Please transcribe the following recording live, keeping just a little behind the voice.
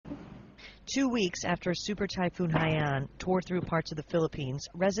2 weeks after Super Typhoon Haiyan tore through parts of the Philippines,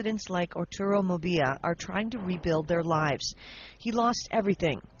 residents like Arturo Movilla are trying to rebuild their lives. He lost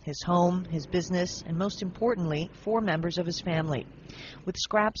everything: his home, his business, and most importantly, 4 members of his family. With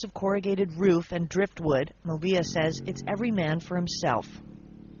scraps of corrugated roof and driftwood, Movilla says it's every man for himself.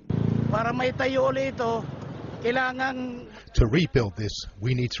 To rebuild this,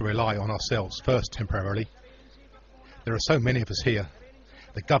 we need to rely on ourselves first temporarily. There are so many of us here.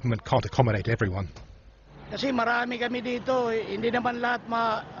 The government can't accommodate everyone. Kasi marami kami dito, hindi naman lahat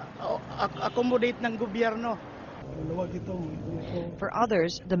ma-accommodate ng gobyerno. For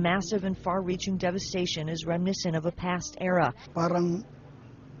others, the massive and far-reaching devastation is reminiscent of a past era. Parang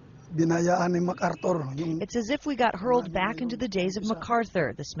dinayaan ni MacArthur. It's as if we got hurled back into the days of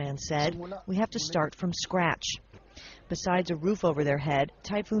MacArthur, this man said. We have to start from scratch. Besides a roof over their head,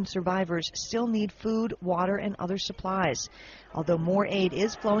 typhoon survivors still need food, water, and other supplies. Although more aid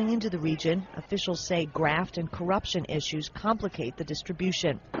is flowing into the region, officials say graft and corruption issues complicate the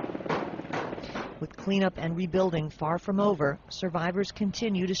distribution. With cleanup and rebuilding far from over, survivors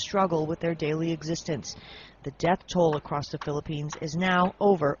continue to struggle with their daily existence. The death toll across the Philippines is now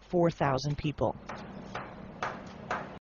over 4,000 people.